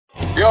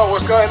Yo,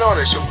 what's going on?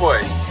 It's your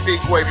boy, Big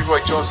Wavy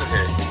Roy Johnson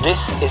here.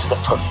 This is the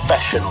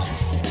professional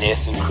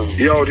Nathan Cruz.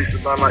 Yo, this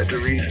is Man Like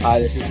Derice. Hi,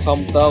 this is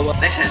Tom Thurber.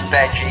 This is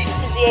Veggie.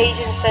 This is the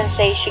Asian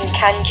sensation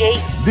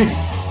Kanji.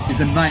 This is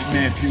the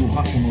Nightmare Fuel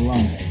Hassan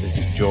Malone. This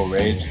is Joe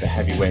Rage, the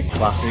heavyweight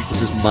classic.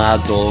 This is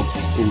Mad Dog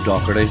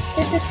O'Doherty.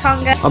 This is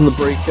Tonga. I'm the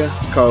Breaker,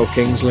 Carl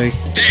Kingsley.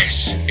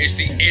 This is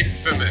the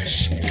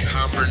infamous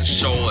Cameron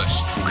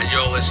Solis, and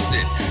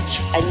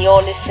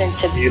you're listening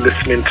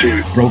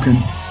to Broken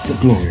but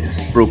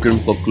Glorious. Broken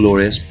but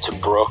Glorious. To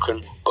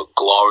Broken but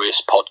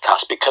Glorious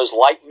podcast, because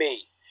like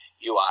me,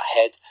 you are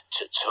head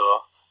to toe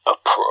a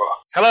pro.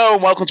 Hello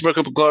and welcome to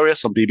Broken but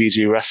Glorious on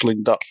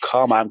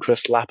bbgwrestling.com. I'm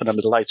Chris Lapp and I'm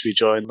delighted to be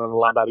joined on the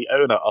line by the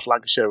owner of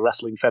Lancashire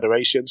Wrestling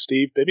Federation,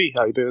 Steve Bibby.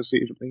 How are you doing this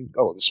evening?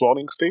 Oh, this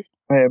morning, Steve?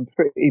 I am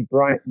pretty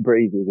bright and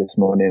breezy this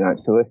morning,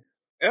 actually.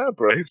 Yeah,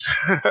 brilliant.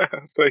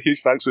 So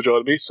huge thanks for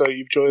joining me. So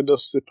you've joined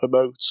us to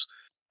promote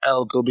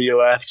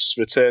LWF's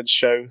return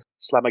show,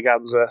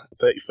 Slamaganza,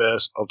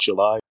 31st of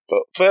July.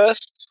 But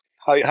first,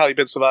 how you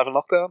been surviving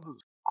lockdown?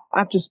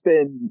 I've just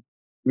been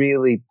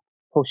really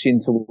pushing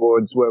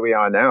towards where we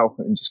are now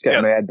and just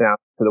getting my head down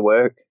to the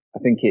work. I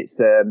think it's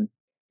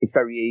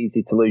very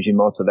easy to lose your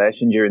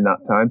motivation during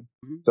that time.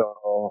 Mm-hmm.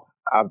 So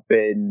I've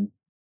been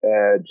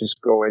just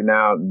going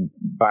out and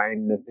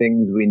buying the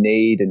things we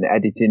need and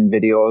editing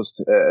videos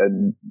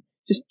and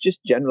just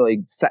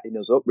generally setting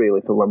us up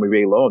really for when we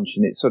relaunch.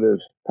 And it's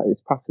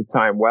passed the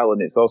time well,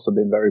 and it's also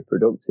been very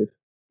productive.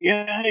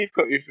 Yeah,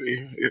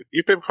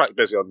 you've been quite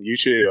busy on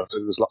YouTube.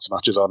 There's lots of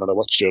matches on, and I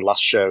watched your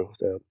last show,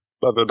 the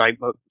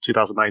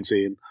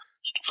 2019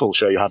 full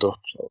show you had up.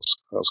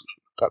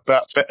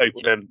 That bit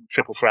opening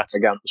Triple Threat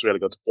again was really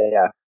good.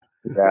 Yeah.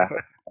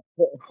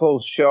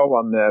 Full show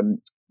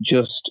on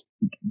just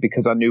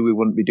because I knew we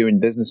wouldn't be doing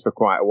business for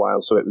quite a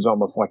while, so it was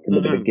almost like a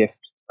bit of a gift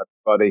to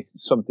everybody,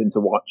 something to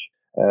watch.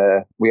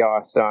 We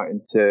are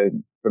starting to,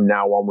 from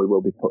now on, we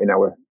will be putting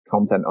our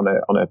content on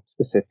a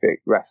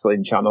specific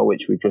wrestling channel,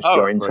 which we've just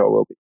joined,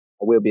 so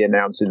we'll be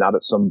announcing that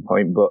at some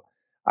point. But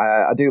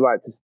I do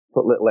like to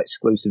put little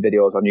exclusive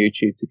videos on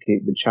YouTube to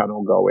keep the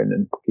channel going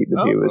and keep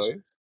the viewers.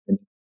 Right.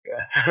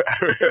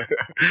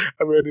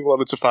 I really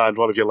wanted to find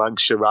one of your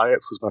Lancashire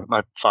riots because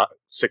my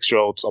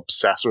 6-year-old's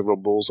obsessed with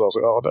Rumbles. So I was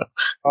like,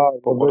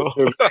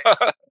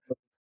 the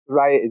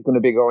riot is going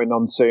to be going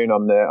on soon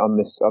on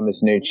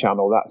this new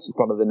channel. That's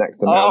one of the next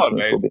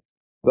announcements.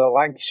 The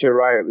Lancashire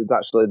Riot was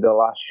actually the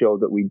last show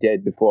that we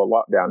did before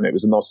lockdown. It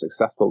was the most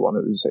successful one.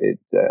 It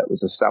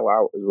was a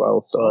sellout as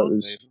well. So it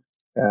was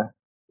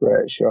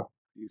great show.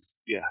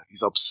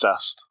 He's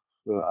obsessed.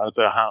 I don't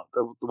know how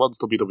the ones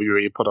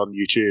WWE put on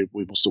YouTube,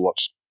 we must have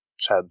watched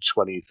 10,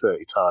 20,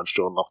 30 times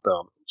during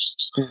lockdown.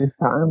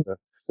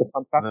 They're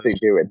fantastic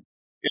doing.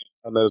 Yeah.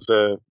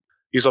 And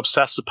he's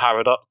obsessed with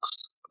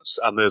Paradox,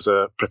 and there's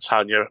a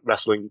Britannia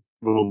Wrestling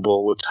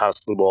Rumble which has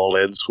them all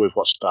in, so we've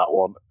watched that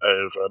one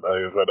over and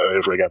over and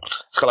over again.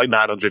 It's got like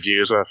 900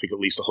 views, and I think at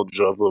least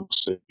 100 of them.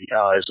 So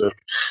Isaac.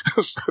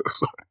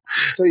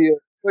 So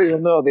you'll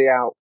know the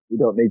out. You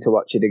don't need to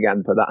watch it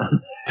again for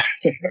that.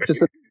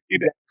 Just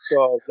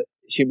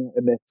she might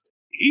have missed.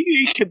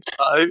 He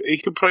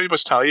can pretty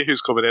much tell you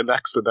who's coming in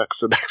next and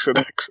next and next and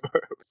next.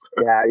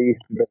 Yeah, I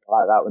used to be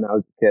like that when I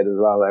was a kid as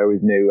well. I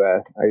always knew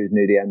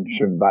the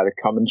entrant by the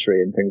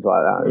commentary and things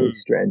like that. It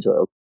was strange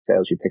little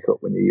details you pick up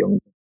when you're young.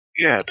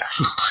 Yeah.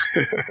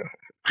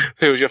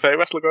 So who was your favourite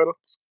wrestler growing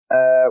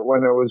up?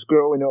 When I was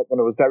growing up,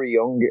 when I was very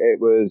young, it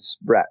was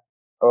Bret.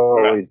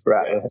 Always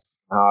Bret. Yes.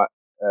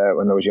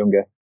 When I was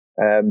younger.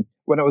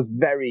 When I was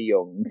very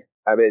young,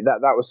 I mean,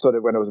 that was sort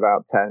of when I was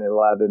about 10,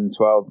 11,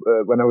 12.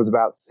 When I was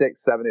about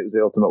 6, 7, it was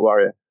the Ultimate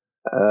Warrior.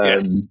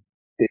 It's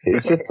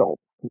just all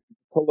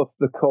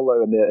the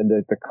colour and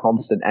the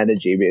constant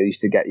energy really used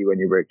to get you when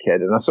you were a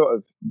kid. And I sort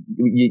of,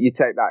 you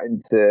take that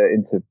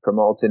into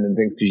promoting and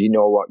things because you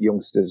know what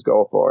youngsters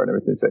go for and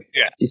everything. So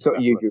you sort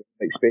of use your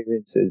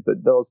experiences.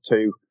 But those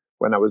two,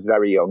 when I was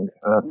very young,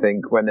 and I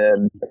think when I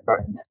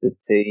got into the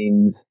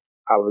teens,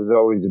 I was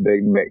always a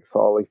big Mick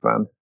Foley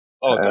fan.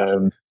 Oh,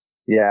 definitely.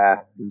 Yeah,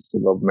 I used to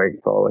love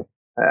Mick Foley.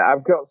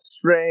 I've got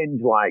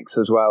strange likes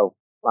as well.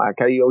 Like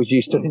I always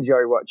used to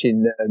enjoy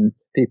watching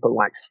people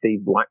like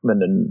Steve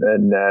Blackman and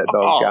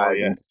those guys.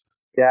 Yes.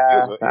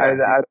 Yeah,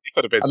 he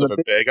could have been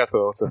something big, I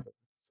thought.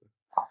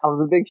 I was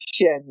a big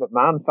Shane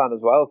McMahon fan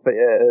as well, but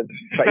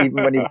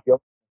even when he was young,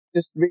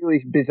 just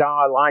really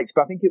bizarre likes.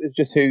 But I think it was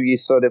just who you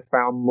sort of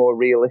found more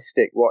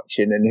realistic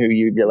watching and who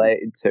you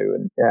related to,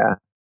 and yeah.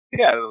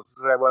 Yeah,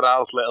 when I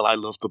was little, I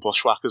loved the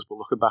Bushwhackers, but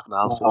looking back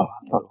now, I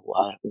don't know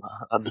why.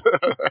 And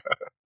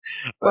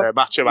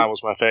Macho Man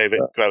was my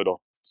favourite growing up.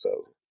 So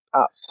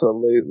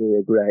absolutely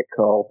a great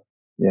call.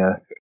 Yeah.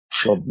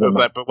 But when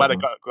I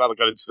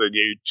got into the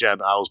new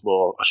gen, I was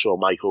more a Shawn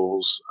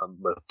Michaels, and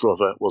my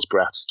brother was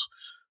Bret.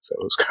 So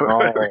it was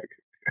kind of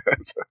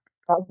that's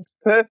a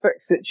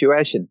perfect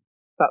situation.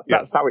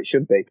 That's how it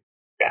should be.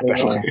 Yeah,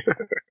 definitely.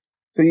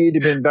 So you'd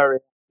have been very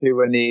happy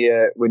when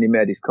he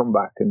made his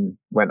comeback and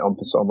went on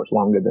for so much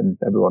longer than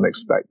everyone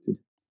expected.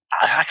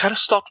 I kind of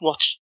stopped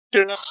watching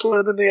during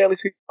wrestling in the early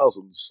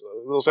 2000s.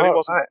 It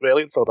wasn't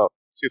really until about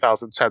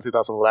 2010,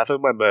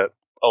 2011 when the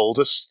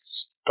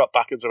oldest got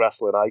back into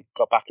wrestling. I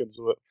got back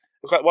into it.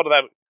 It was like one of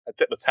them. I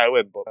dipped my toe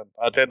in, but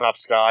I didn't have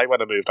Sky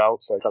when I moved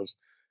out, so I was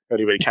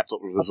only really kept up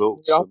with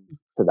results. To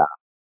that,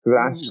 because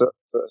I sort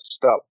of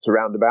stopped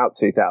around about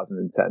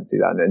 2010,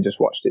 and just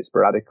watched it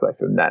sporadically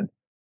from then.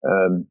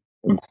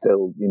 And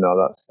still,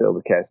 that's still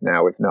the case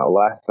now, if not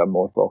less. I'm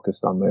more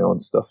focused on my own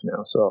stuff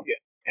now. So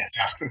yeah.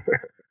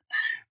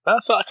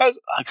 So I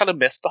kind of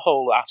missed the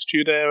whole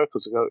Attitude Era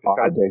because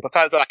by the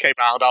time that I came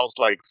around, I was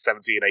like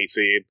 17,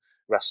 18.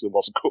 Wrestling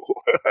wasn't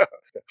cool.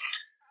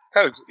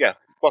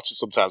 Watch it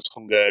sometimes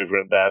hungover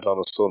in bed on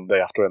a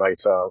Sunday after a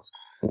night out.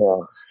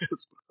 Yeah,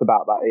 it's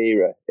about that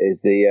era is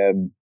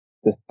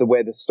the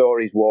way the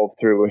stories wove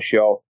through a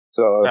show.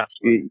 So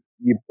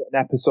you put an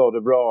episode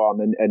of Raw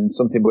on, and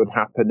something would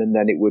happen, and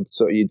then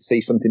you'd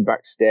see something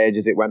backstage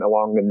as it went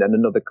along, and then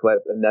another clip,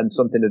 and then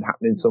something had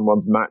happened in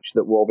someone's match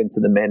that wove into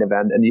the main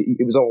event, and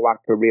it was all like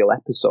a real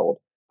episode.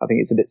 I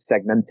think it's a bit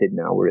segmented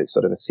now, where it's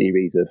sort of a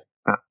series of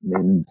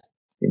happenings.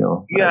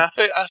 Yeah,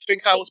 I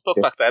think how it was booked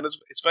back then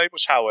it's very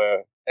much how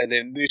an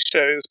indie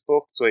show is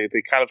booked. So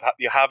they kind of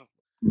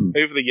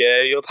over the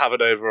year you'll have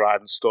an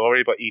overriding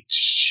story, but each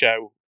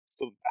show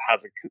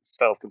has a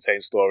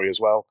self-contained story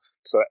as well.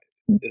 So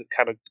it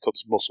kind of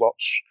becomes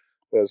must-watch.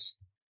 Whereas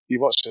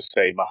you watch the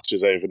same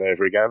matches over and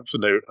over again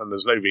and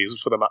there's no reason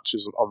for the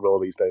matches on Raw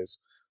these days.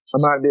 I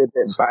might be a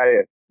bit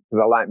biased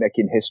because I like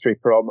making history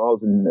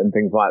promos and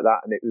things like that,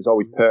 and it was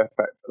always perfect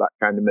for that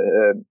kind of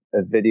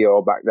a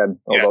video back then.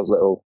 All those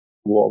little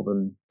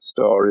woven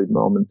story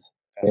moments.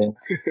 Yeah.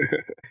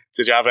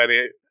 Did you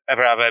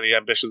ever have any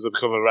ambitions of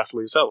becoming a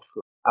wrestler yourself?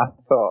 I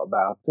thought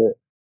about it.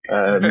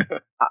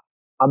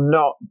 I'm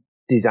not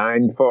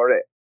designed for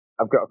it.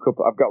 I've got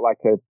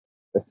like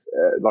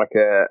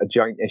a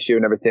joint issue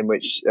and everything,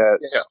 which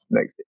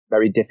makes it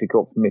very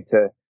difficult for me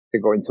to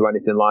go into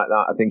anything like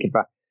that. I think if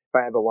I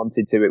ever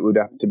wanted to, it would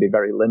have to be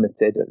very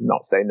limited. I'm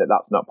not saying that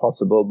that's not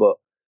possible, but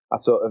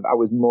I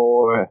was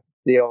more.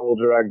 The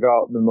older I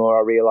got, the more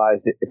I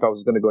realised that if I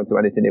was going to go into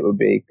anything, it would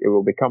be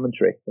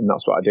commentary, and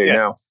that's what I do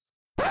now.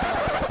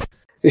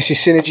 This is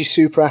Synergy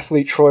Super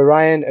Athlete Troy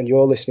Ryan, and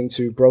you're listening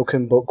to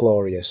Broken But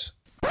Glorious.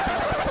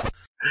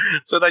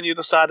 So then you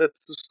decided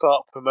to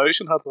start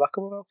promotion. How did that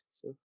come about?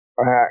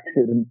 By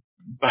accident.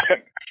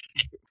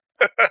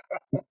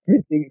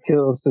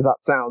 Ridiculous as that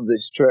sounds,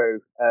 it's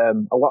true.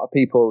 A lot of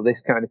people,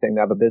 this kind of thing,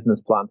 they have a business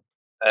plan.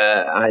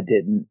 I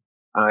didn't.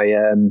 I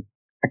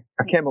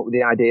came up with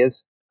the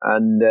ideas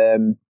and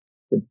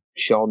the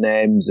show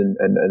names, and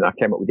I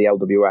came up with the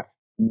LWF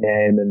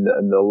name and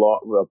the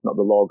not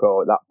the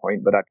logo at that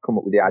point, but I'd come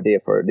up with the idea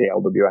for the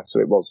LWF, so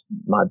it was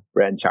my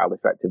brainchild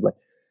effectively.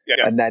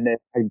 Yes. And then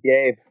I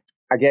gave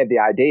the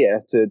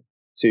idea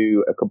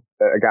to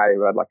a guy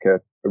who had like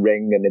a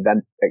ring and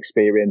event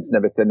experience and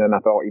everything, and I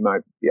thought he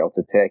might be able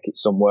to take it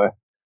somewhere,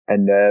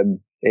 and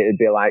it'd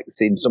be like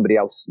seeing somebody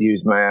else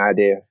use my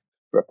idea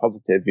for a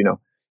positive,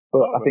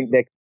 But I think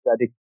they said,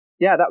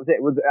 yeah, that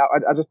was it.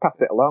 I just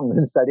passed it along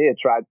and said, here,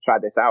 try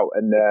this out,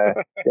 and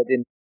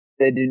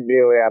they didn't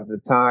really have the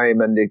time,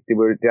 and they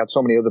had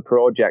so many other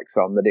projects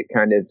on that it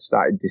kind of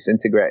started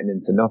disintegrating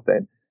into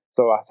nothing.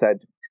 So I said,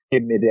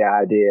 give me the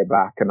idea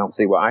back, and I'll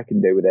see what I can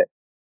do with it.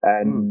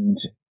 And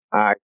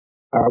I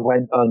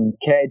went on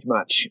Cage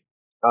Match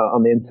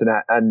on the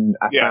internet, and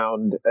I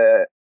found,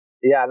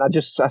 and I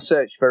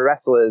searched for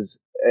wrestlers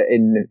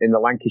in the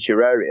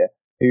Lancashire area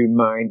who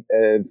might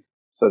have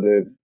sort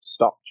of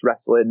stopped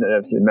wrestling and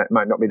everything,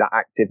 might not be that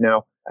active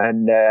now.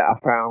 And I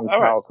found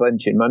Carl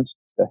Clinch in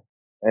Manchester,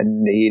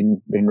 and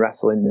he'd been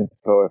wrestling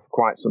for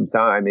quite some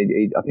time.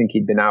 I think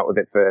he'd been out of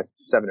it for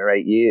 7 or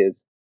 8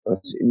 years.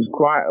 It was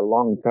quite a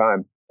long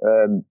time.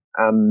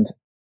 And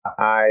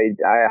I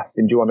asked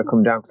him, do you want to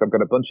come down? Because I've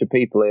got a bunch of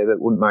people here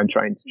that wouldn't mind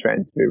trying to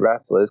train to be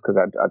wrestlers, because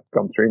I'd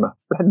gone through my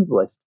friends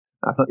list.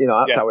 That's how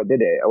I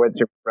did it. I went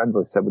through my friends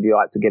list, said, would you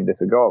like to give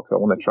this a go? Because I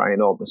want to try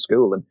and open a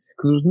school. And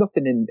because there was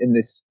nothing in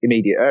this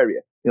immediate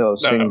area,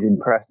 things in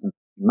Press and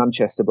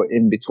Manchester, but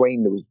in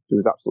between there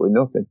was absolutely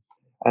nothing.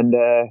 And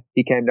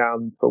he came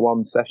down for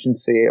one session to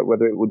see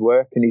whether it would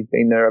work, and he's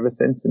been there ever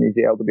since, and he's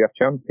the LWF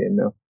champion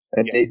now.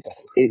 And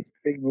it's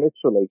been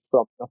literally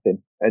from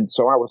nothing. And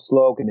so our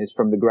slogan is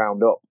from the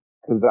ground up,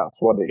 because that's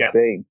what it's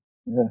been.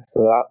 Yeah,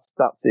 so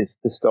that's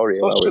the story.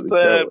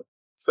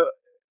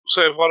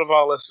 So if one of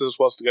our listeners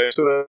was to go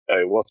to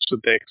it, what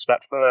should they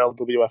expect from the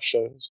LWF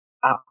shows?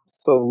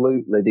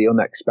 Absolutely the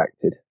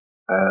unexpected.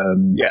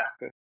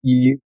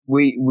 We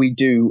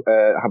do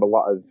have a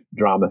lot of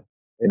drama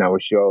in our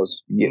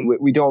shows.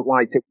 We don't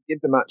like to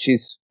give the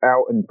matches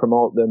out and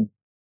promote them,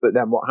 but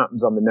then what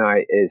happens on the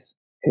night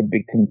could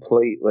be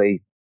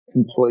completely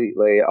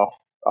off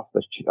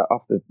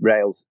the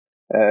rails.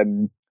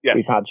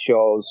 We've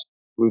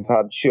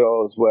had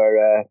shows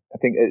where I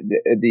think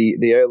at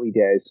the early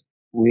days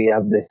we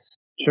had this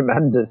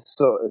tremendous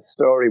sort of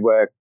story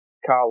where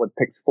Carl had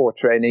picked 4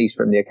 trainees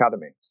from the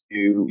academy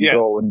to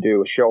go and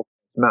do a show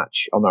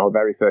match on our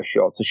very first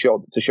show to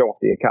show off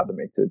the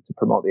academy, to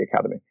promote the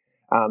academy.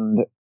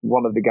 And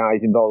one of the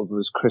guys involved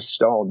was Chris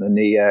Stone, and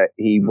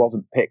he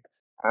wasn't picked,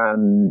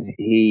 and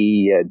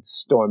he had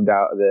stormed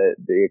out of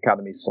the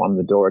academy, slammed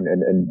the door,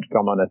 and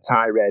gone on a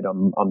tirade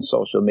on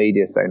social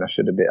media saying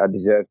I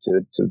deserved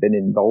to have been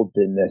involved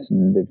in this,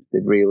 and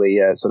they've really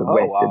sort of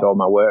wasted all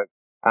my work.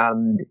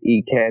 And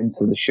he came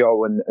to the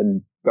show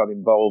and got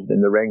involved in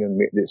the ring, and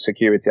the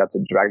security had to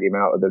drag him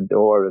out of the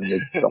door, and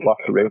the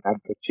locker room had to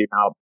push him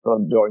out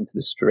front door into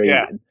the street.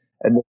 Yeah.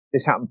 And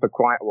this happened for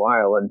quite a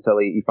while until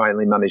he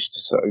finally managed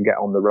to sort of get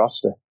on the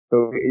roster.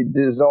 So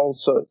there's all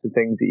sorts of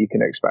things that you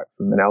can expect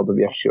from an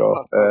LWF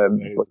show,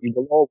 but you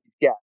will always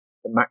get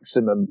the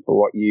maximum for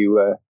what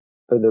you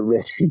for the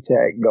risk you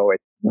take going.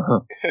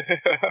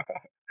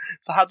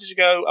 So how did you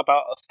go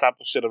about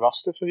establishing a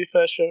roster for your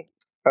first show?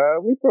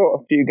 We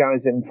brought a few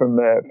guys in from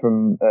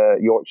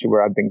Yorkshire,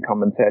 where I'd been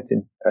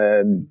commentating,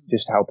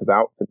 just to help us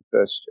out for the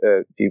first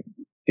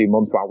few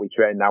months while we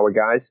trained our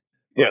guys.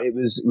 But it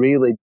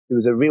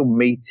was a real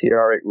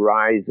meteoric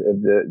rise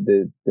of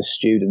the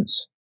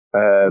students.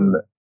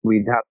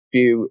 We'd had a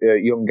few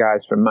young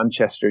guys from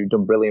Manchester who'd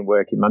done brilliant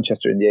work in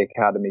Manchester in the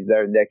academies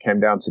there, and they came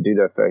down to do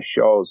their first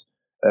shows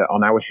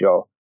on our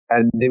show.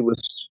 And they were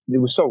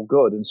so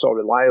good and so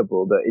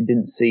reliable that it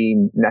didn't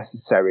seem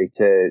necessary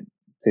to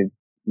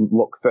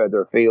look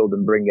further afield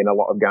and bring in a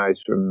lot of guys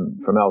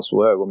from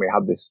elsewhere when we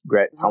had this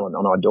great talent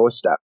on our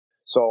doorstep.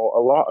 So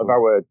a lot of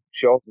our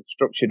shows are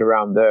structured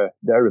around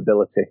their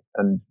ability,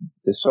 and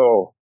the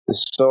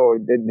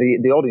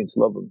audience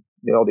love them.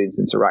 The audience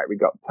interact. We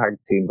got tag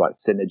teams like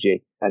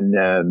Synergy,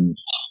 and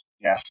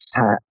yes,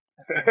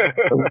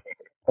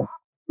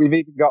 we've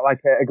even got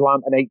like an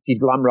 80s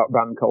glam rock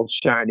band called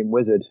Shining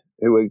Wizard,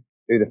 who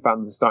the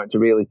fans are starting to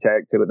really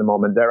take to at the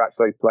moment. They're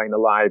actually playing a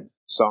live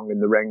song in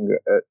the ring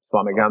at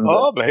Slamaganza.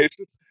 Oh,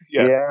 amazing.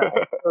 Yeah.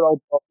 They're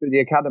all through the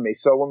academy.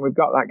 So when we've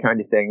got that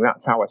kind of thing,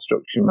 that's how I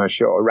structure my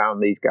show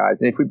around these guys.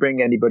 And if we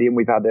bring anybody in,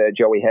 we've had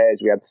Joey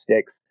Hayes, we had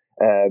Styx,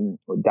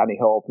 Danny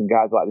Hope, and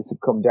guys like this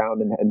have come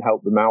down and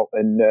helped them out.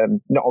 And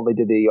not only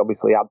did they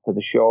obviously add to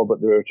the show, but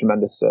they're a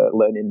tremendous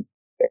learning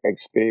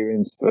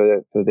experience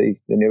for the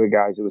newer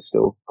guys who are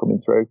still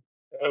coming through.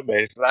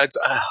 Amazing.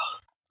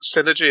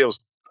 Synergy was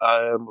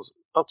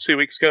about 2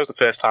 weeks ago. It was the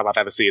first time I'd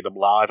ever seen them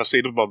live. I've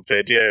seen them on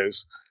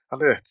videos,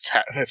 and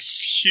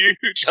it's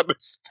huge and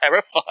it's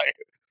terrifying.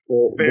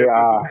 They're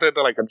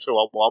like a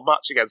 2-on-1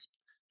 match against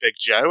Big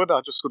Joe, and I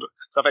just couldn't.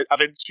 So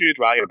I've interviewed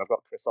Ryan. I've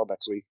got Chris on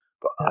next week,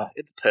 but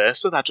in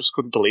person, I just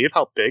couldn't believe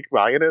how big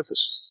Ryan is.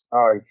 It's just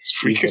it's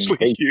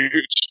freakishly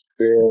huge.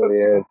 Really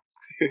is.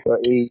 But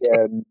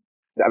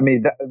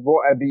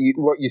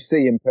what you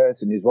see in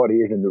person is what he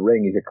is in the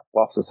ring. He's a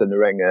colossus in the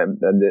ring, and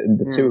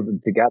the two of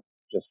them together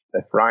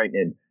are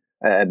frightening.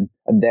 And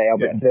they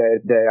have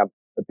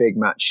a big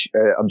match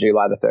on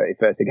July the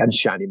 31st against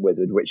Shining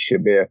Wizard, which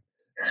should be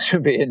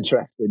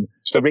interesting.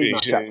 Should be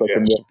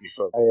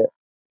fun.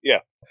 Yeah.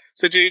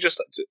 So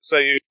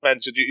you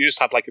mentioned you just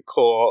have like a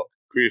core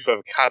group of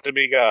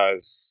academy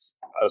guys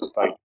as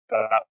like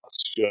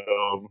that's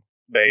your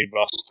main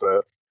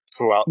roster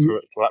throughout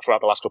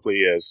the last couple of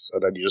years,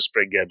 and then you just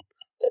bring in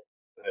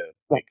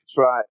that's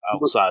right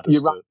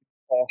outsiders to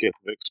give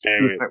them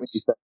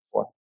experience.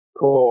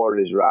 Core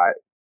is right.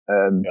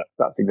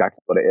 That's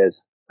exactly what it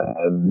is.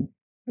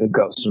 We've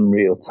got some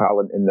real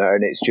talent in there,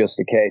 and it's just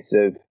a case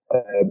of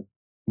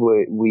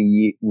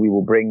we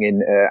will bring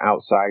in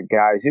outside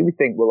guys who we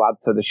think will add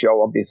to the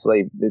show.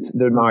 Obviously,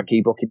 the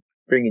marquee booking,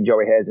 bringing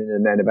Joey Hayes in the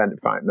main event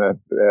fight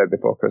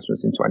before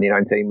Christmas in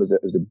 2019 was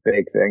a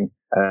big thing.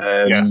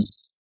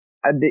 Yes.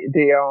 And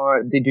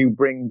they do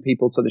bring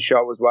people to the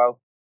show as well.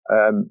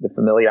 The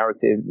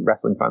familiarity of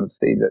wrestling fans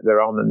see that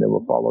they're on, and they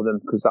will follow them,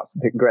 because that's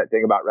the great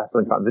thing about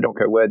wrestling fans. They don't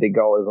care where they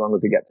go as long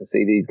as they get to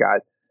see these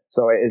guys.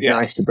 So it is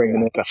nice to bring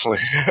them in.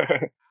 Definitely.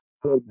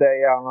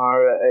 They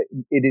are.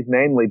 It is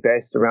mainly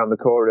based around the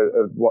core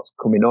of what's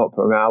coming up.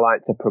 I mean, I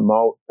like to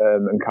promote,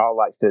 and Carl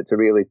likes to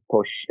really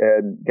push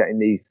getting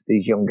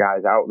these young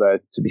guys out there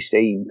to be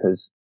seen,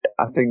 because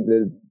I think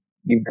that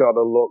you've got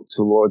to look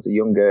towards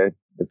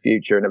the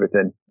future and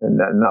everything, and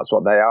that's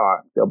what they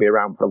are. They'll be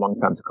around for a long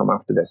time to come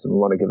after this, and we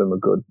want to give them a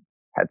good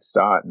head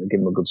start and give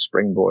them a good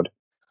springboard.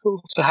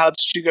 Cool. So how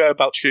did you go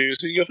about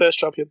choosing your first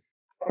champion?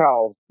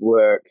 Carl's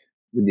work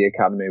with the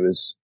academy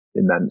was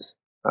immense.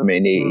 I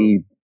mean,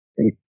 he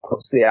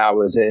puts the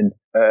hours in,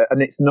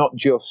 and it's not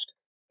just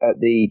at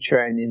the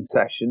training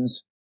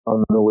sessions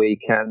on the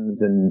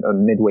weekends and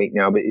on midweek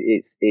now, but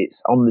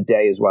it's on the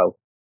day as well.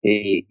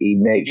 He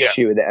makes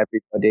sure that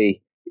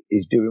everybody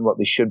is doing what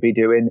they should be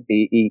doing.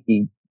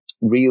 He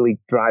really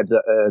drives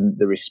at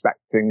the respect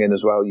thing in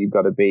as well. You've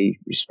got to be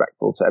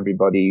respectful to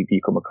everybody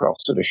you come across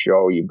at a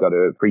show. You've got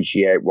to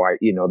appreciate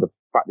the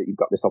fact that you've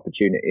got this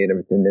opportunity and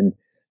everything.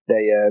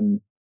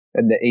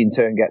 And he in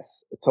turn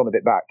gets a ton of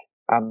it back.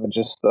 And I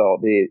just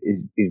thought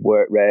his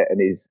work rate and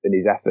his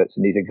efforts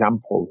and his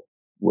example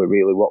were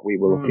really what we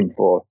were looking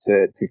for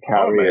to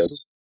carry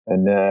us.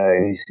 And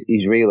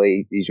he's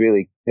really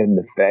been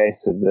the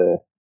face of the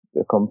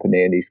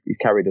company, and he's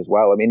carried us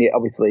well. I mean,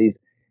 he's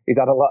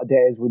had a lot of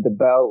days with the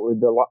belt, with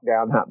the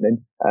lockdown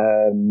happening.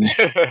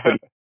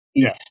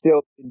 he's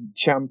still been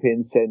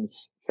champion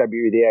since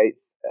February the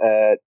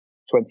 8th,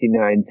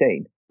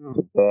 2019.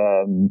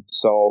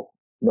 So,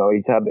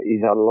 he's had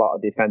a lot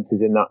of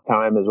defences in that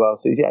time as well.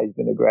 So he's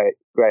been a great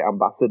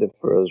ambassador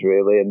for us,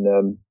 really,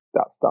 and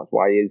that's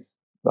why he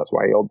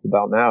holds the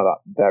belt now.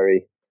 That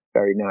very,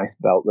 very nice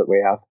belt that we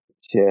have.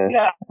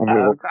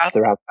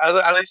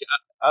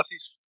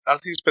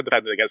 As he's been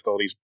defending against all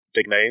these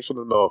big names from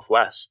the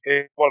Northwest,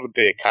 if one of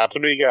the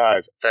Academy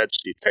guys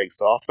eventually takes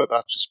off,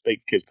 that just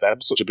gives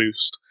them such a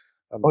boost.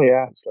 And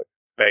it's like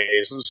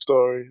amazing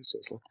stories.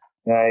 It's like,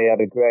 he had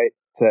a great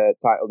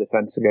title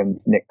defense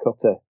against Nick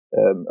Cutter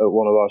at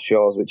one of our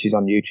shows, which is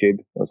on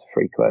YouTube. That's a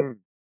free clip.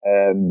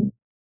 And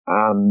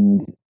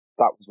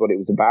that was what it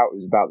was about. It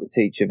was about the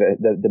teacher,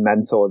 the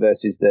mentor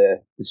versus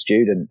the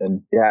student.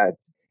 And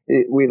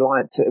we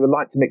like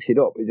to mix it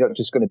up. It's not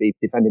just going to be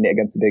defending it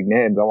against the big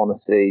names. I want to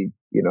see,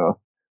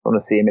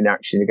 him in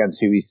action against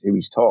who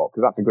he's taught,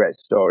 because that's a great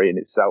story in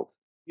itself.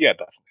 Yeah,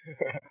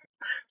 definitely.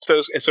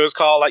 So is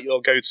Carl like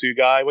your go-to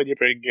guy when you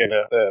bring in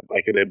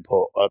an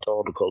import? I don't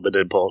want to call it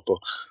an import, but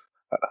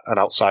an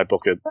outside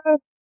booking.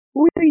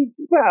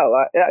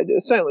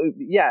 Certainly,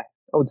 yeah.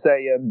 I would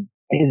say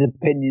his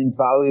opinion's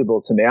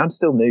valuable to me. I'm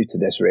still new to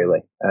this,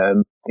 really.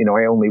 I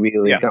only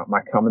really got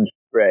my commentary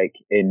break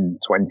in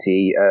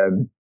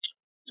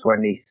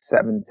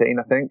 2017,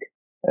 I think.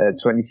 I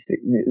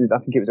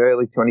think it was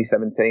early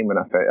 2017 when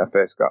I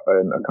first got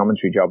a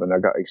commentary job, and I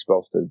got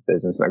exposed to the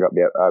business, and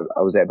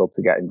I was able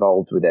to get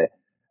involved with it.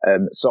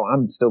 So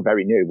I'm still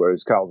very new,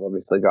 whereas Carl's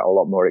obviously got a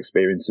lot more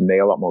experience than me,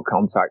 a lot more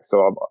contacts.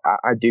 So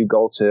I do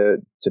go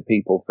to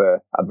people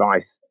for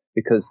advice,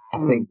 because I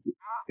think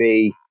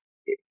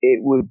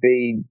it would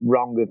be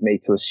wrong of me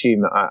to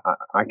assume that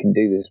I can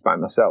do this by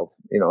myself.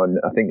 And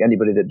I think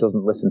anybody that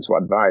doesn't listen to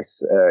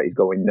advice is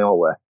going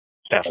nowhere.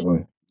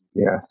 Definitely.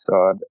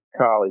 So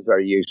Carl is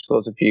very useful.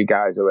 There's a few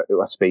guys who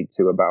I speak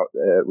to about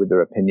with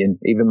their opinion.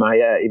 Even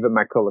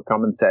my colour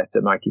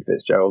commentator, Mikey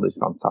Fitzgerald, is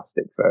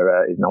fantastic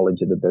for his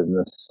knowledge of the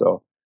business.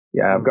 So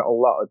I've got a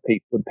lot of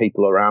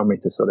people around me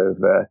to sort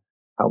of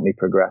help me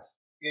progress.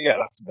 Yeah,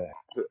 that's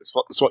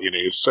it's what you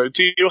need. So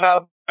do you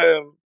have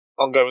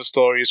ongoing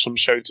stories from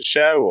show to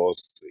show, or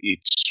is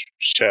each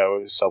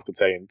show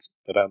self-contained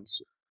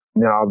events?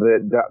 No,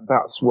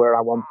 that's where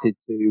I wanted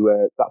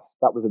to.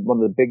 That was one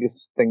of the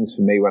biggest things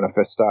for me when I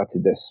first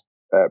started this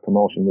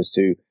promotion, was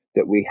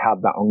that we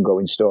had that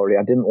ongoing story.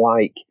 I didn't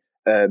like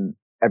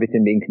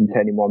everything being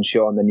contained in one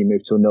show and then you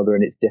move to another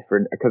and it's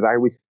different, because I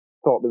always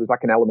thought there was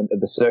like an element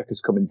of the circus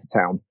coming to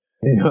town.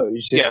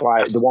 It's just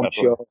the one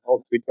show,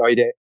 we enjoyed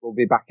it, we'll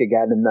be back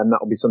again, and then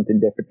that'll be something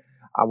different.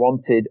 I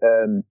wanted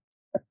a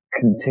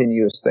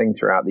continuous thing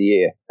throughout the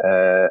year,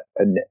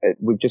 and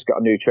we've just got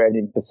a new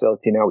training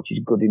facility now, which is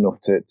good enough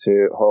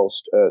to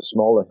host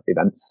smaller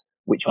events,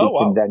 which we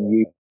can then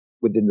use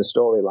within the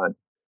storyline.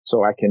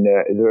 So I can,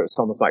 it's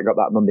almost like got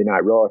that Monday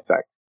Night Raw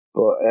effect.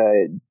 But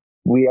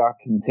we are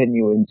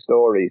continuing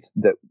stories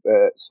that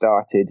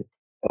started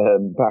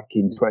back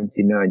in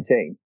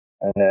 2019.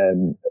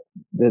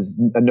 There's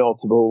a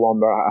notable one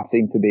where I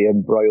seem to be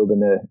embroiled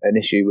in an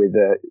issue with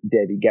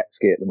Davey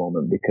Getsky at the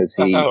moment, because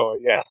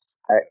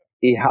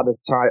he had a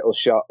title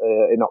shot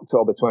in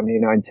October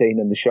 2019,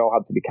 and the show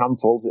had to be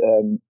cancelled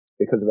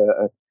because of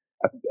a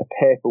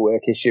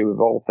paperwork issue of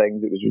all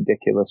things. It was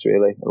ridiculous,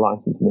 really, a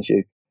licensing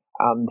issue.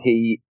 And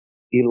he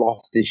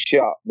lost his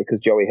shot because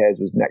Joey Hayes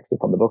was next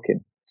up on the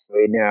booking. So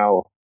he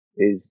now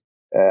is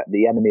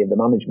the enemy of the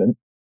management,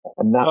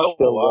 and that's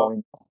still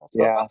going.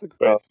 That's a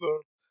great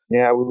story.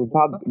 Yeah,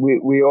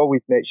 we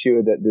always make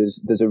sure that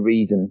there's a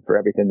reason for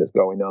everything that's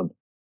going on.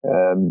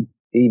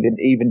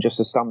 Even just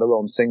a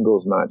standalone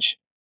singles match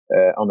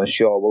on a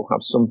show will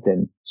have some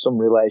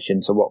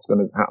relation to what's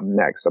going to happen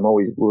next.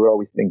 We're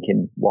always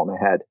thinking one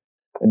ahead.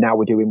 And now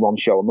we're doing one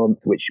show a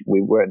month, which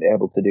we weren't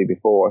able to do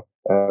before.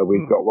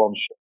 We've got one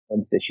show a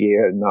month this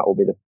year, and that will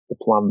be the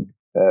plan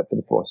for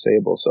the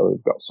foreseeable. So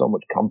we've got so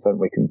much content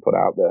we can put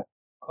out there.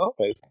 Oh,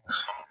 amazing.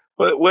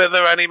 Were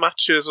there any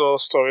matches or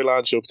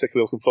storylines you're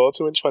particularly looking forward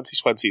to in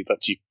 2020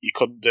 that you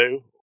couldn't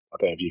do? I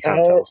don't know if you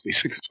can tell us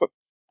these things. But...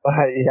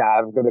 yeah,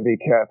 I'm going to be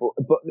careful.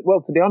 But,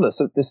 well, to be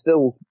honest, they're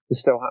still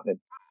happening.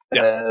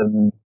 Yes.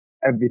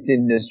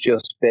 Everything has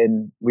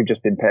we've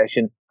just been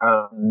patient,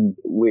 and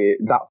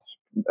that's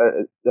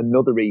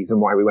another reason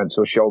why we went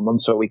to a show a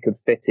month, so we could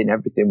fit in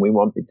everything we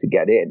wanted to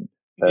get in.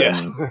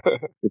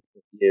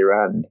 Year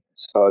end.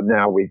 So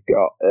now we've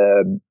got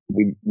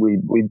we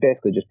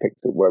basically just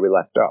picked up where we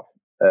left off.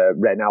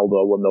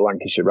 Reynaldo won the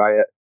Lancashire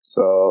Riot,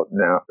 so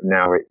now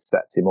it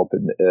sets him up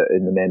in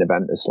the main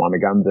event as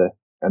Slamaganza,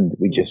 and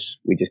we just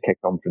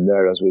kicked on from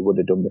there as we would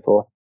have done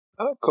before.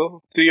 Oh,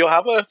 cool. Do you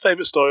have a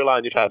favourite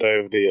storyline you've had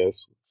over the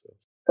years?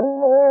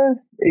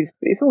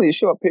 It's only a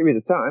short period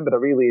of time, but I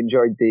really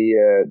enjoyed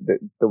the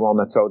one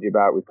I told you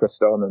about with Chris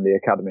Stone and the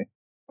Academy.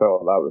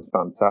 Thought that was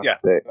fantastic.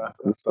 Yeah, it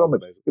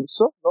was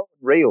so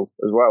real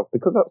as well,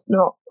 because that's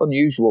not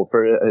unusual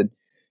for in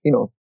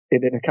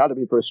an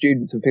academy for a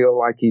student to feel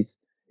like he's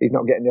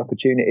not getting the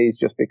opportunities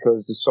just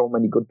because there's so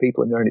many good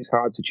people in there and it's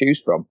hard to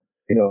choose from.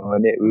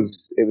 and it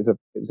was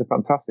a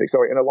fantastic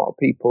story, and a lot of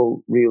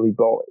people really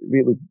got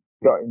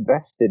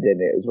invested in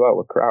it as well.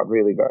 The crowd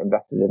really got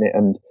invested in it,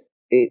 and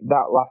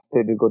that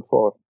lasted a good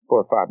 4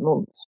 or 5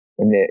 months,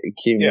 and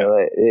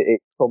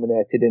it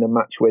culminated in a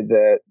match with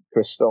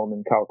Chris Stone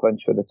and Carl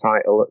Clinch for the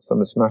title at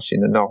Summer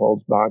Smashing and No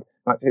Holds Barred.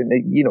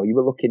 Actually, you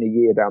were looking a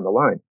year down the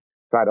line.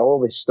 So I had all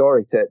this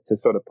story to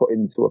sort of put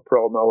into a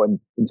promo and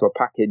into a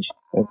package,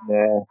 and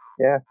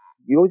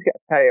you always get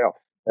a payoff.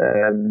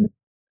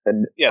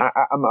 And yes.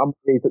 I'm a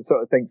believer that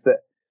sort of thinks that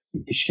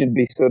you should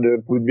be sort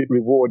of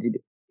rewarded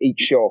each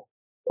show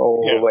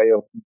all the way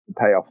up to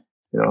payoff.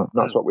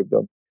 That's what we've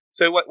done.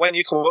 So when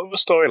you come up with a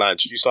storyline,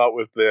 do you start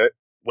with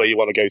where you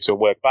want to go to and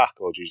work back,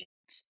 or do you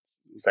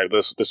say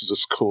this is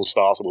a cool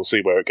start and we'll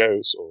see where it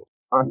goes? Or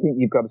I think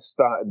you've got to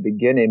start at the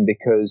beginning,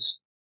 because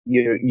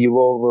you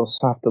always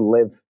have to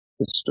live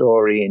the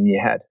story in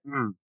your head.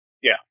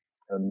 Yeah.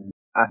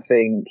 I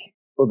think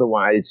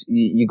otherwise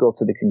you go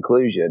to the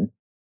conclusion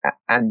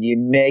and you're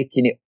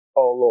making it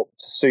all up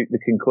to suit the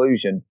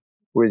conclusion.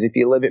 Whereas if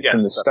you live it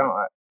from the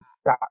start,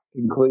 that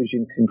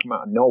conclusion can come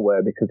out of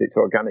nowhere because it's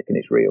organic and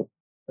it's real.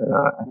 And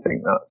I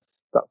think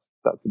that's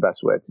the best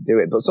way to do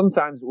it. But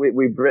sometimes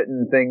we've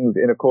written things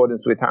in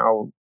accordance with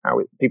how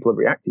people have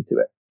reacted to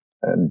it,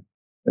 and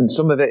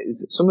some of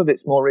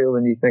it's more real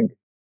than you think.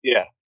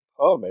 Yeah.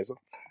 Oh, amazing.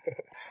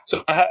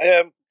 So,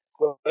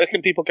 where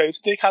can people go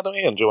to the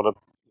Academy? And do you want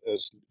to?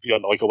 You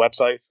got like a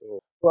website? Or?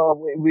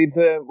 Well,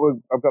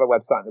 I've got a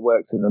website that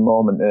works at the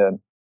moment,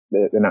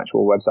 an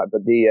actual website,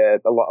 but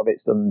a lot of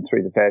it's done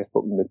through the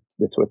Facebook and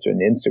the Twitter and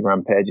the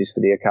Instagram pages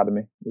for the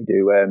Academy. We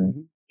do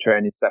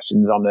training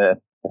sessions on a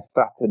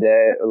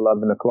Saturday,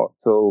 11 o'clock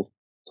till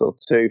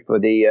 2 for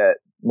the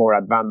more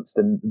advanced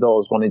and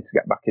those wanting to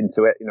get back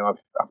into it,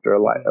 after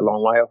a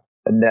long layoff.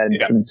 And then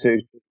from 2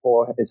 to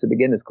 4, it's a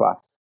beginner's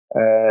class.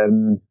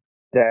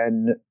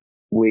 Then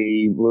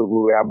we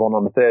have one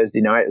on a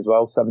Thursday night as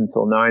well, 7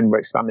 till 9. We're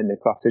expanding the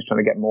classes,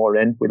 trying to get more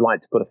in. We'd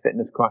like to put a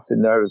fitness class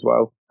in there as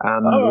well.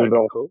 And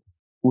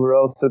we're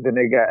also going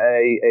to get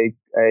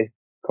a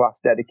class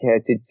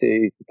dedicated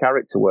to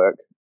character work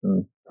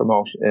and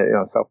promotion,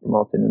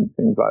 self-promoting and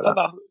things like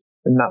that.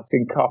 And that's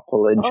in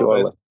Coppell in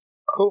Chorley.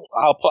 Cool.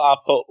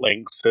 I'll put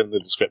links in the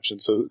description,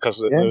 because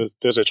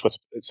there's a Twitter.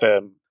 It's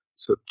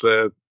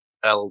the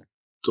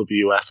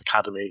LWF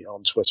Academy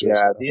on Twitter.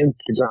 Yeah, the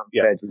Instagram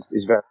page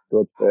is very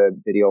good for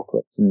video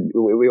clips, and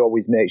we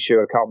always make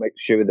sure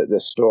that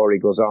the story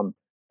goes on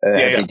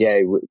every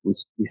day. We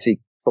see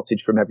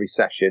footage from every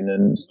session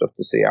and stuff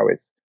to see how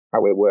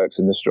it works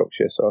in the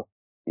structure. So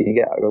you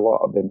get a lot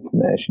of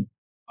information.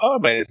 Oh,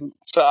 amazing!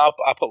 So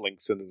I'll put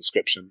links in the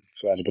description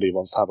for anybody who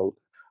wants to have a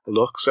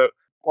look. So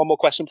one more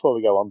question before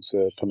we go on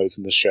to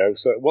promoting the show.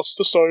 So what's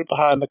the story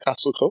behind the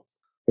Castle Cup?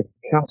 The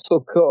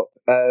Castle Cup.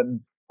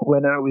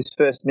 When I was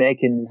first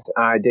making this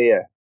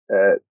idea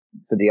for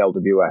the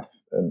LWF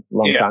a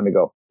long time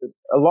ago,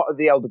 a lot of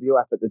the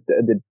LWF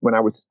when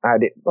I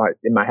had it like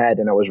in my head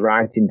and I was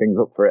writing things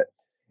up for it,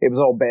 it was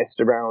all based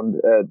around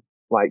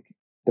like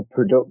the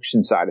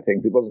production side of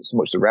things. It wasn't so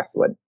much the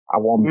wrestling. I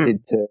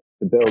wanted to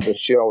build a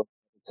show,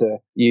 to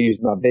use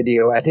my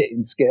video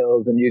editing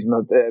skills and use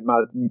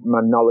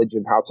my knowledge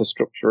of how to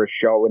structure a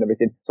show and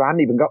everything. So I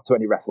hadn't even got to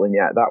any wrestling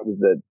yet. That was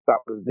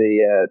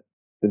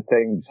the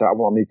thing. So I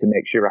wanted to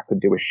make sure I could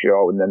do a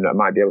show, and then I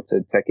might be able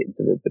to take it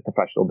into the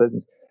professional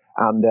business.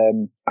 And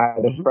I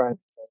had a friend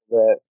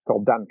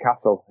called Dan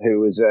Castle,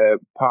 who was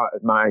part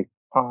of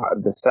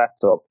the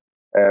setup.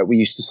 We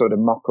used to sort of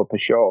mock up a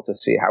show to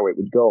see how it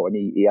would go, and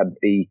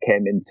he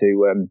came in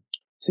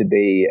to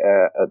be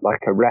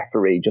like a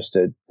referee just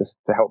to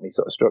help me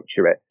sort of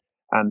structure it.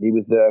 And he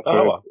was there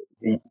for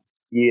a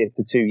year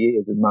to 2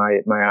 years of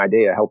my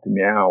idea, helping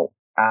me out.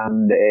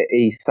 And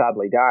he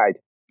sadly died.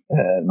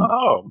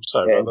 I'm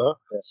sorry about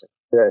that.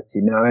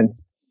 39.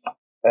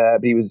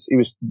 But he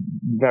was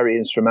very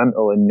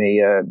instrumental in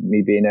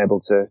me being able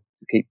to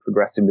keep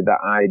progressing with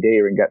that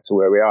idea and get to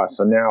where we are.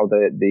 So now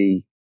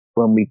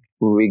when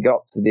we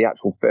got to the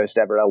actual first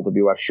ever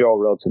LWF show,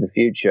 Road to the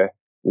Future,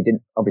 we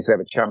didn't obviously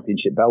have a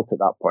championship belt at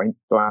that point,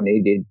 so I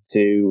needed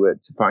to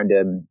find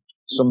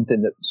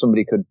something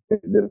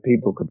that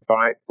people could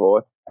fight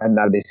for, and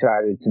I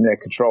decided to make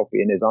a trophy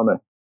in his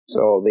honour.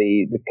 So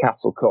the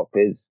Castle Cup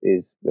is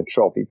the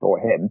trophy for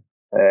him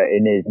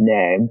in his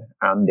name,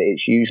 and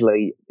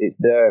it's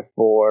there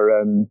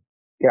for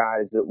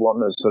guys that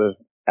want to sort of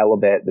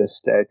elevate their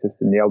status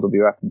in the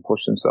LWF and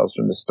push themselves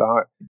from the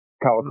start.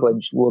 Carl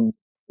Clinch won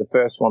the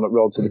first one at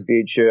Road to the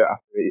Future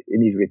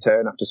in his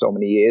return after so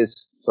many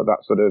years, so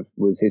that sort of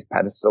was his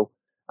pedestal.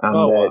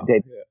 And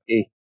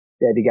Davey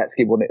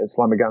Getzky won it at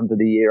Slamaganza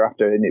the year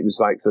after, and it was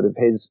like sort of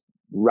his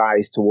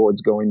rise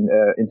towards going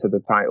into the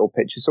title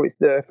picture. So it's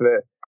there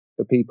for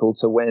people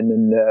to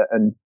win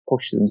and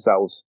push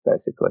themselves,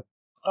 basically.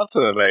 That's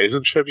an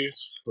amazing tribute.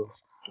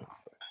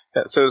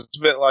 Yeah, so it's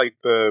a bit like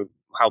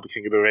how the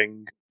King of the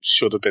Ring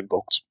should have been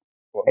booked.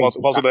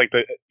 Was it like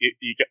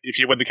if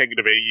you win the King of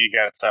the Ring, you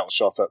get a title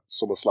shot at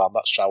SummerSlam?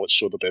 That's how it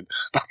should have been.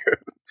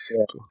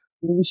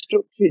 We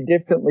structure it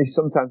differently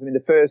sometimes. I mean,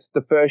 the first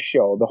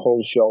show, the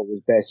whole show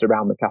was based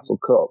around the Castle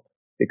Cup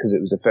because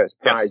it was the first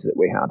prize that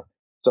we had.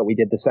 So we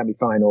did the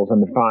semi-finals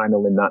and the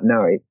final in that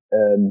night.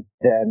 And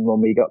then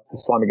when we got to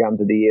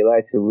Slamaganza the year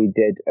later, we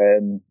did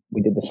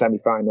the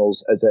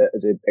semi-finals as a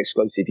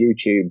exclusive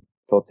YouTube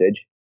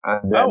footage,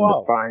 and then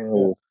the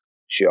final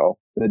show.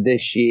 But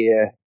this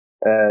year,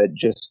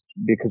 just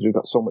because we've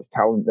got so much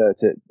talent there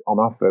on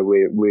offer,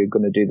 we're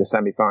going to do the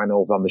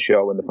semi-finals on the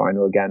show and the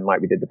final again, like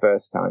we did the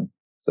first time.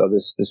 So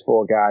there's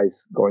 4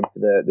 guys going for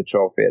the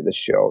trophy at this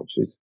show,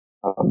 which is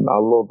I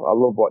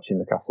love watching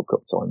the Castle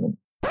Cup tournament.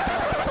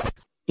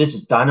 This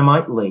is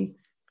Dynamite Lee,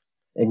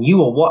 and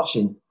you are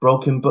watching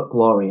Broken But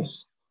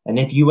Glorious. And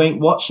if you ain't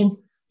watching,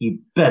 you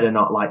better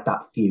not light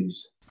that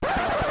fuse.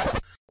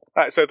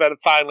 Right, so then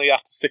finally,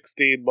 after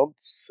 16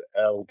 months,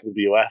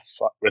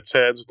 LWF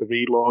returns with the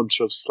relaunch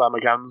of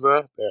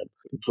Slamaganza, the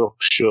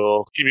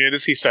Brookshire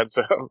Community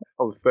Centre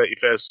on the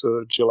 31st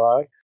of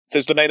July. So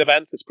it's the main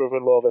event. It's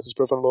brother-in-law versus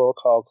brother-in-law,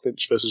 Carl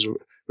Clinch versus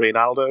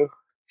Reynaldo,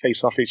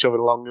 face off each other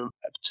long and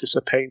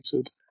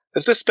anticipated.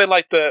 Has this been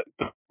like the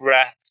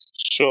Brett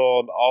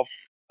Sean of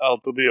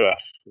LWF?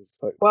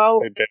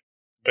 They've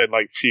been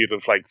like feuding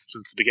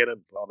since the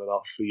beginning, on and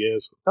off for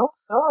years. No,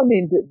 I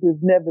mean,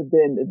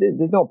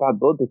 there's no bad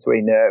blood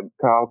between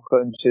Carl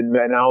Clinch and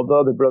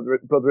Reynaldo, the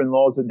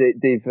brother-in-laws.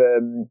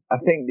 I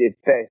think they've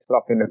faced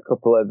off in a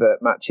couple of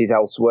matches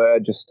elsewhere.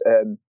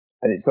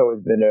 And it's always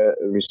been a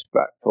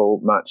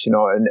respectful match, you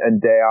know.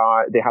 And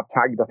they have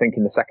tagged, I think,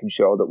 in the second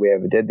show that we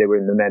ever did. They were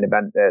in the main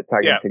event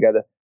tagging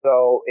together.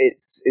 So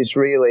it's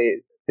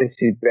really, this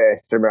is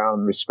based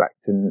around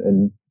respect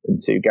and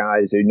 2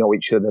 guys who know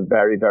each other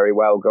very, very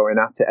well going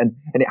at it. And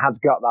it has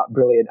got that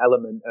brilliant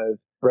element of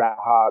Bret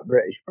Hart,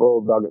 British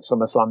Bulldog at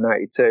SummerSlam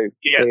 92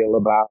 feel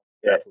about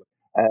it.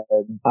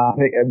 I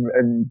think,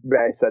 and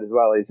Ray said as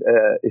well,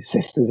 his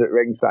sisters at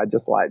ringside,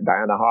 just like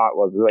Diana Hart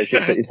was.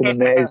 It's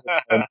an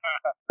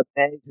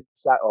amazing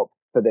setup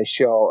for this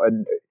show,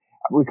 and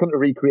we couldn't have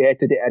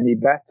recreated it any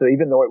better.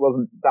 Even though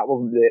that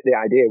wasn't the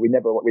idea. We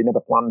never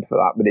planned for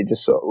that, but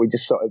we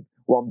just sort of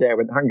one day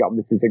went, hang on,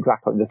 this is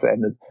exactly the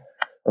same as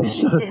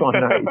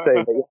SummerSlam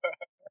 92.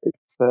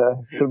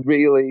 It's a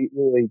really,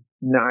 really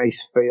nice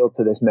feel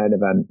to this main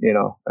event, you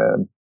know.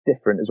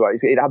 Different as well.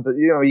 It adds,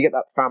 you know, you get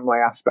that family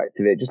aspect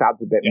of it. It just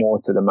adds a bit more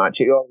to the match.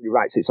 It already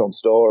writes its own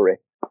story.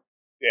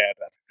 Yeah.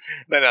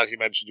 Then, as you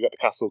mentioned, you got the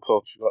Castle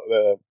Cup. You got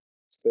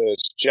the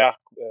Jack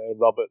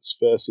Roberts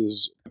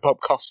versus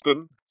Bob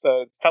Costin.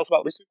 So tell us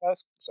about these 2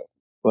 guys.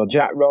 Well,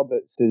 Jack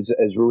Roberts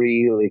has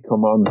really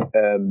come on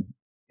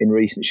in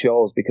recent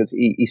shows because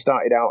he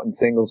started out in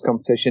singles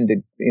competition.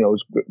 Did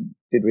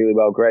really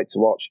well, great to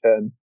watch.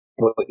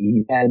 But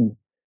he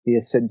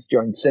has since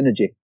joined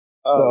Synergy.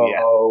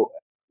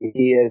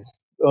 He has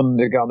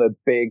undergone a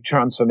big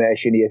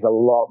transformation. He is a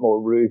lot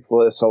more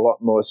ruthless, a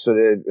lot more sort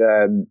of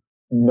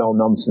no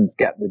nonsense,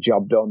 get the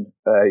job done.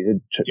 He's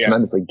a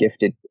tremendously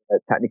gifted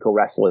technical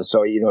wrestler,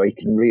 so you know he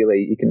can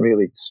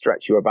really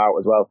stretch you about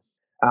as well.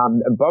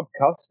 And Bob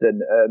Costin,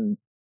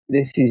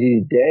 this is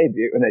his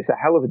debut, and it's a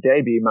hell of a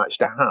debut match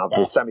to have,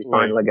 the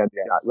semi-final against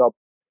Jack Roberts.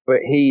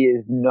 But he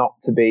is not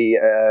to be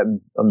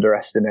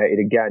underestimated.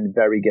 Again,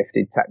 very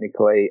gifted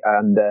technically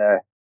and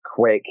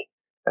quick.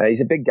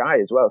 He's a big guy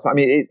as well. So, I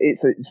mean,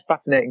 it's a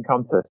fascinating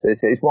contest.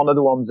 It's one of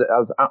the ones that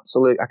has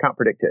I can't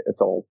predict it at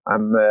all.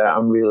 I'm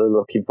really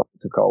looking forward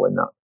to calling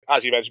that.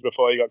 As you mentioned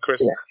before, you got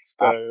Chris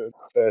Stone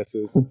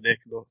versus Nick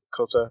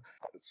Cutter.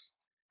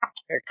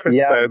 Chris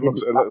Stone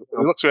looks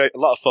a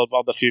lot of fun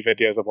on the few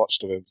videos I've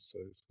watched of him.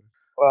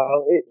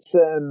 Well, it's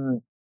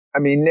I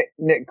mean,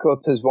 Nick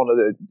Cutter's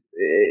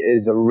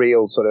is a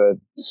real sort of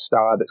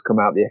star that's come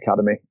out of the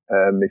academy.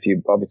 If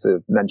you obviously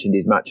mentioned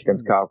his match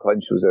against Carl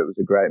Clinch, was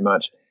a great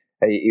match.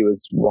 He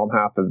was one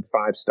half of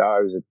 5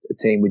 stars, a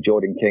team with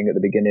Jordan King at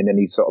the beginning, and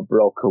he sort of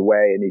broke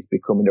away, and he's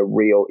becoming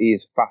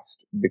he's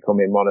fast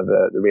becoming one of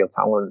the real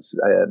talents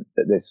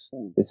that this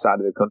side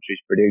of the country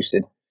is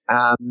producing.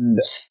 And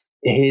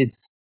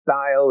his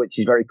style, which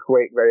is very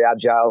quick, very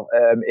agile,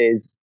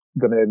 is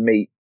going to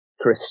meet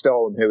Chris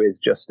Stone, who is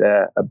just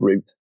a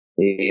brute.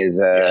 He is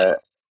a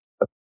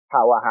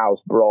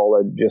powerhouse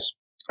brawler,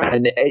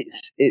 and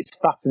it's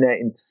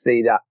fascinating to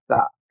see that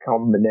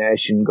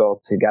combination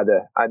go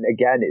together. And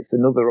again, it's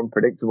another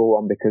unpredictable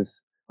one because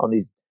on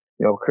his,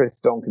 you know, Chris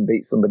Stone can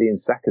beat somebody in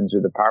seconds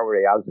with the power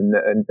he has, and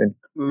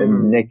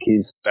Nick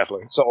is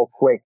definitely so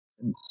quick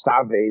and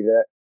savvy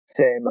that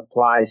same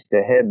applies to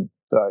him.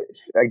 So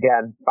it's,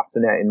 again,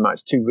 fascinating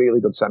match. 2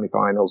 really good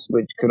semi-finals,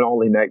 which can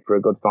only make for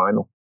a good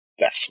final.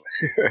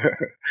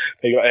 Definitely.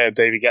 They got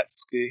Davey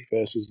Getsky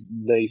versus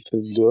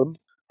Nathan Dunn.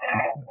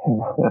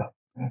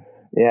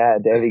 Yeah,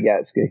 Davey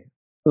Getsky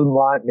doesn't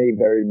like me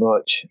very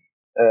much.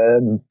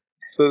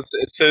 So is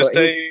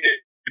Dave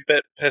a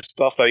bit pissed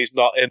off that he's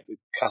not in the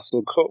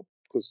Castle Cup?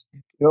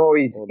 No,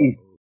 he's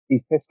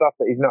pissed off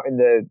that he's not in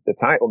the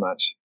title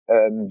match.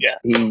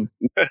 Yes. He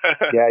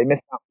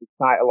missed out his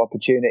title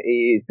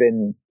opportunity. He's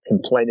been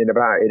complaining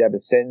about it ever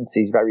since.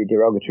 He's very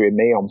derogatory of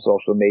me on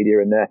social media,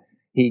 and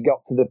he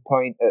got to the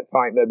point at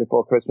Fight Night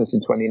before Christmas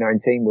in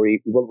 2019 where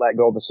he wouldn't let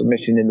go of a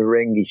submission in the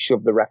ring. He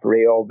shoved the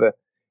referee over.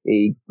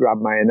 He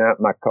grabbed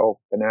my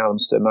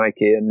co-announcer,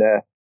 Mikey, and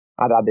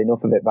I'd had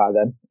enough of it by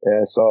then.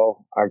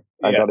 So I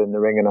got in the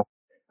ring and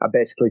I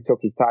basically took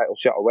his title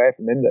shot away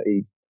from him that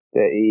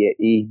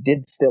he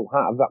did still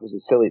have. That was a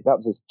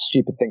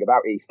stupid thing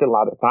about it. He still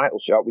had a title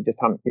shot. We just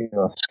hadn't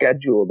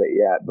scheduled it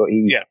yet. But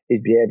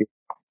his behaviour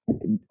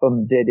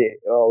undid it,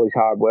 all his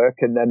hard work,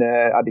 and then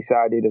I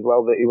decided as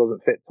well that he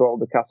wasn't fit to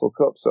hold the Castle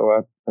Cup, so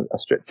I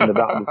stripped him of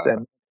that on the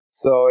same.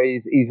 So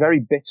he's very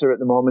bitter at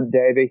the moment,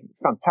 Davey.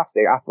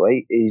 Fantastic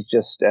athlete. He's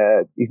just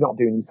he's not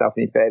doing himself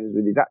any favours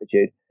with his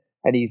attitude,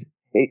 and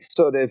it's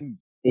sort of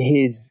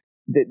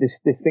this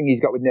thing he's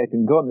got with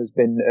Nathan Gunn has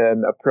been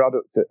a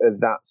product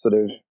of that sort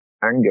of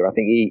anger. I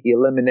think he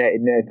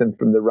eliminated Nathan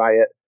from the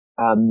Riot,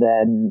 and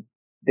then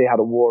they had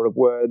a war of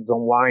words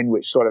online,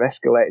 which sort of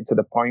escalated to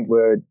the point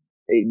where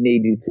it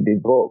needed to be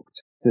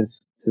booked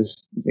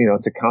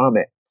to calm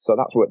it. So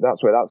that's where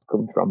that's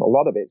come from. A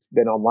lot of it's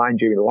been online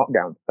during the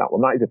lockdown. That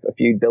is a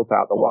feud built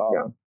out of the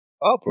lockdown.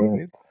 Oh,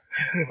 brilliant.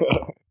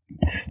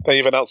 Then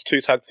you've announced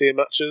 2 tag team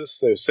matches.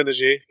 So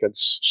Synergy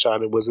against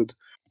Shining Wizard.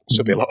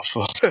 Should be a lot of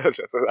fun.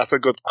 That's a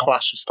good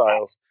clash of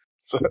styles.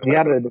 So, he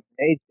had an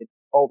amazing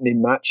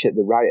opening match at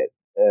the Riot,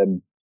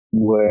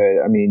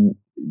 where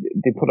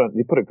they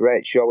put a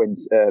great show in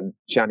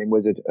Shining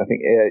Wizard. I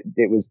think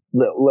it was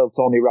Lil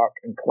Tony Rock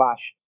and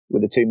Clash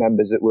were the 2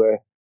 members that were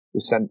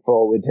sent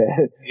forward,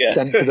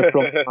 sent to the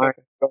front line.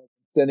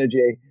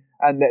 Synergy,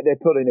 and they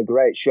put in a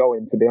great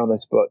showing, to be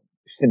honest. But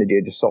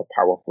Synergy are just so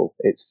powerful.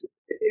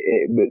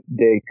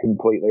 They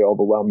completely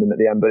overwhelmed them at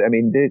the end. But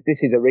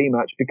this is a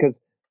rematch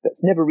because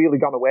that's never really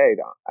gone away.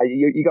 That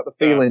you got the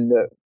feeling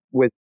that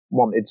Wiz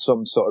wanted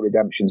some sort of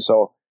redemption.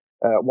 So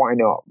why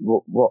not?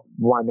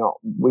 Why not?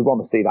 We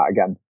want to see that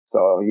again.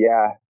 So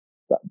yeah,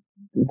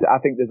 I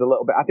think there's a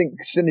little bit. I think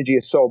Synergy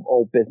is so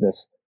old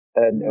business,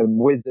 and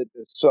Wizard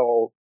is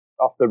so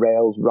off the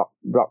rails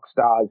rock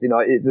stars.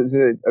 It's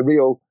a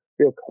real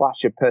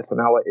clash of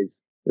personalities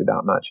with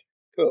that match.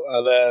 Cool.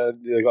 And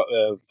then you got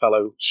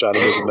fellow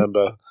Shining Wizard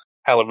member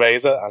Helen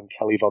Razor and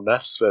Kelly Von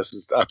Ness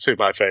versus 2 of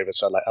my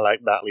favourites. I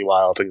like Natalie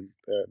Wilde and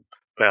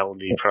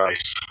Melanie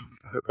Price.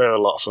 They're a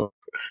lot of fun.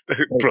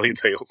 Brilliant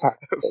heels.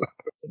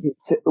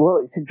 It's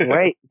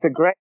a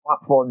great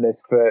platform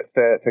this for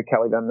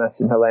Kelly Van Ness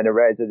and Helena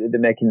Razor. They're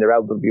making their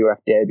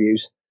LWF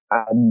debuts,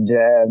 and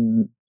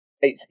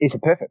it's a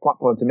perfect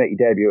platform to make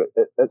your debut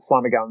at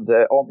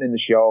Slamaganza, opening the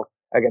show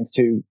against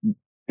 2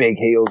 big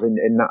heels in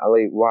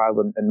Natalie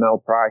Wilde and Mel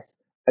Price.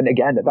 And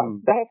again,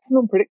 that's an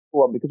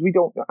unpredictable one because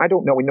I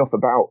don't know enough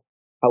about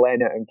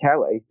Helena and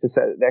Kelly to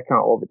say that they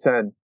can't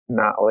overturn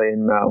Natalie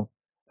and Mel.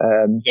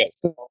 Yes.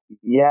 So,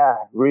 yeah,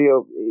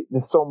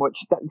 there's so much.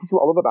 This is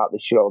what I love about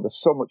this show. There's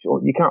so much.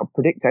 You can't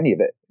predict any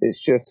of it.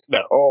 It's just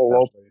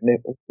all up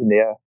in the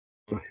air.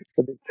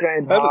 So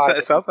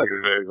it sounds like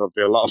it's going to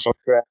be a lot of fun.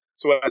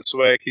 So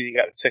where can you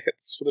get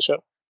tickets for the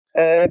show?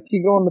 If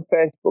you go on the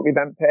Facebook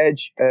event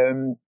page,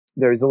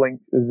 there is a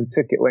link. There's a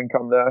ticket link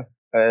on there.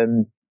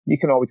 You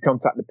can always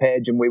contact the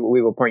page, and we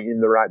will point you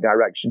in the right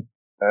direction.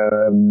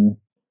 And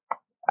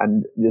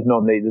there's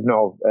no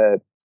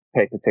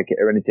paper ticket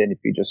or anything. If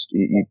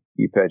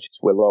you purchase,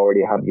 we'll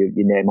already have your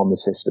name on the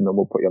system, and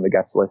we'll put you on the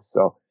guest list.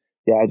 So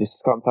yeah,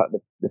 just contact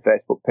the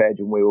Facebook page,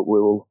 and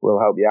we'll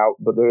help you out.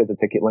 But there is a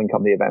ticket link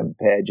on the event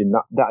page, and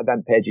that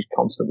event page is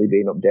constantly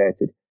being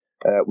updated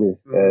with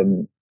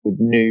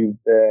new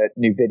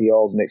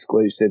videos and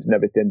exclusives and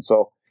everything.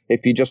 So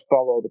if you just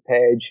follow the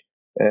page,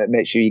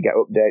 make sure you get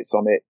updates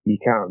on it. You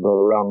can't go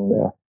wrong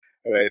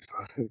there. Right.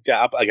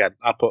 Yeah,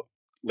 I put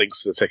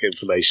links to the ticket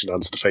information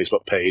onto the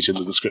Facebook page in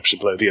the description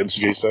below the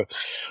interview. So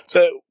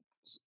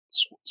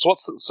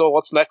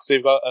what's next? So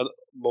you've got a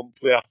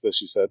monthly after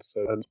this, you said.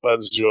 So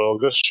when's your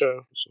August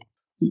show?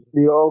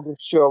 The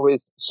August show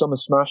is Summer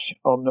Smash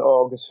on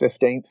August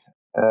 15th,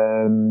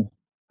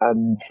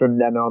 and from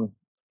then on,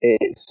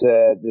 it's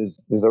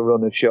there's a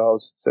run of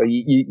shows. So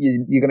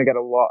you're going to get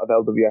a lot of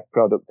LWF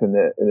product for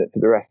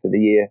the rest of the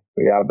year.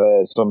 We have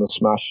Summer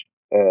Smash,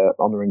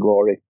 Honor and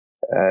Glory.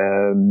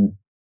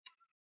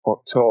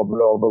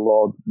 October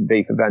Overlord,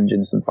 V for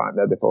Vengeance, and Fight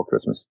Night before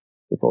Christmas,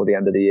 before the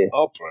end of the year.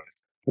 Oh,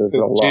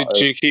 brilliant.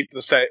 Do you keep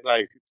the same,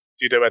 do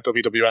you do a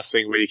WWF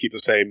thing where you keep the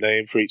same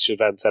name for each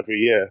event every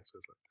year? So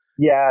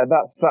yeah,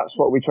 that's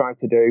what we try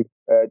to do,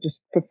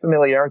 just for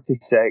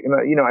familiarity's sake. And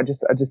I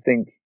just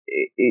think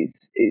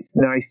it's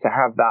nice to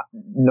have that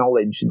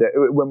knowledge that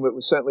when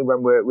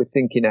we're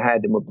thinking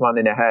ahead and we're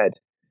planning ahead,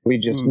 we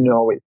just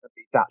know it's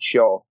that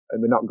show,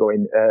 and we're not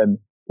going.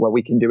 Well,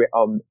 we can do it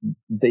on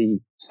the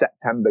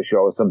September show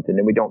or something,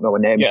 and we don't know a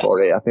name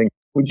for it. I think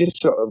we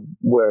just sort of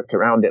work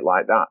around it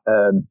like that.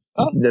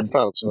 That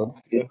sounds fun.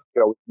 This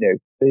show is new.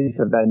 V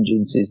for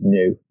Vengeance is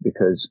new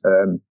because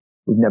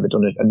we've never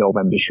done a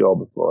November show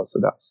before, so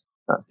that's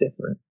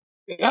different.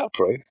 Yeah,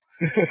 great.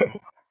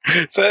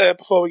 So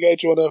before we go,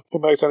 do you want to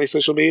promote any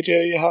social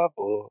media you have?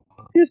 Or?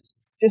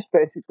 Just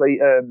basically,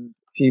 if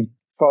you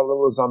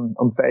follow us on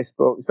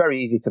Facebook. It's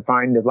very easy to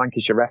find us.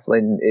 Lancashire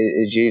Wrestling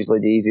is usually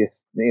the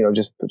easiest.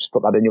 Just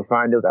put that in, you'll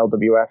find us.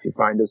 LWF, you'll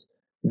find us.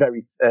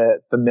 Very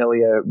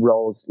familiar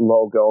Rose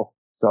logo,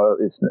 so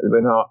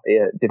we're not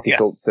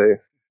difficult to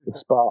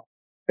spot.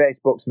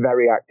 Facebook's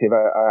very active.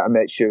 I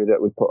make sure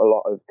that we put a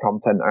lot of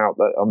content out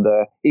there on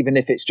there, even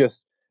if it's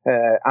just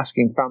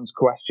asking fans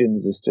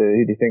questions as to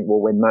who do you think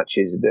will win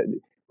matches.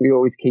 We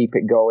always keep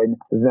it going.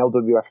 There's an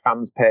LWF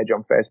fans page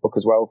on Facebook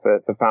as well for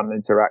fan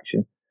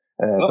interaction,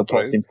 for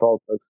posting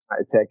photos,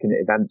 taking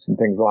events and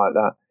things like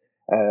that.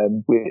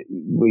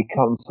 We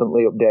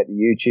constantly update the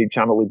YouTube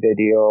channel with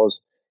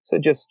videos. So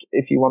just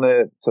if you want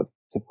to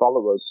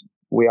follow us,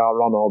 we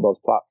are on all those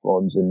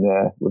platforms, and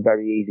we're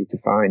very easy to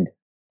find.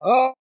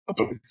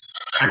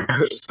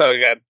 So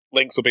again,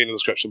 links will be in the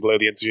description below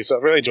the interview. So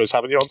I really enjoyed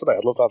having you on today.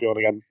 I'd love to have you on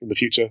again in the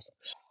future.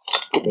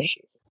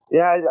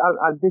 Yeah,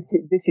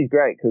 this is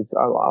great because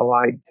I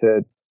like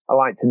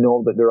to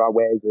know that there are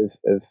ways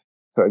of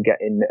sort of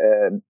getting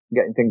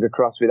things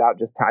across without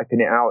just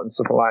typing it out and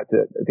stuff like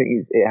that. I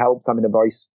think it helps having a voice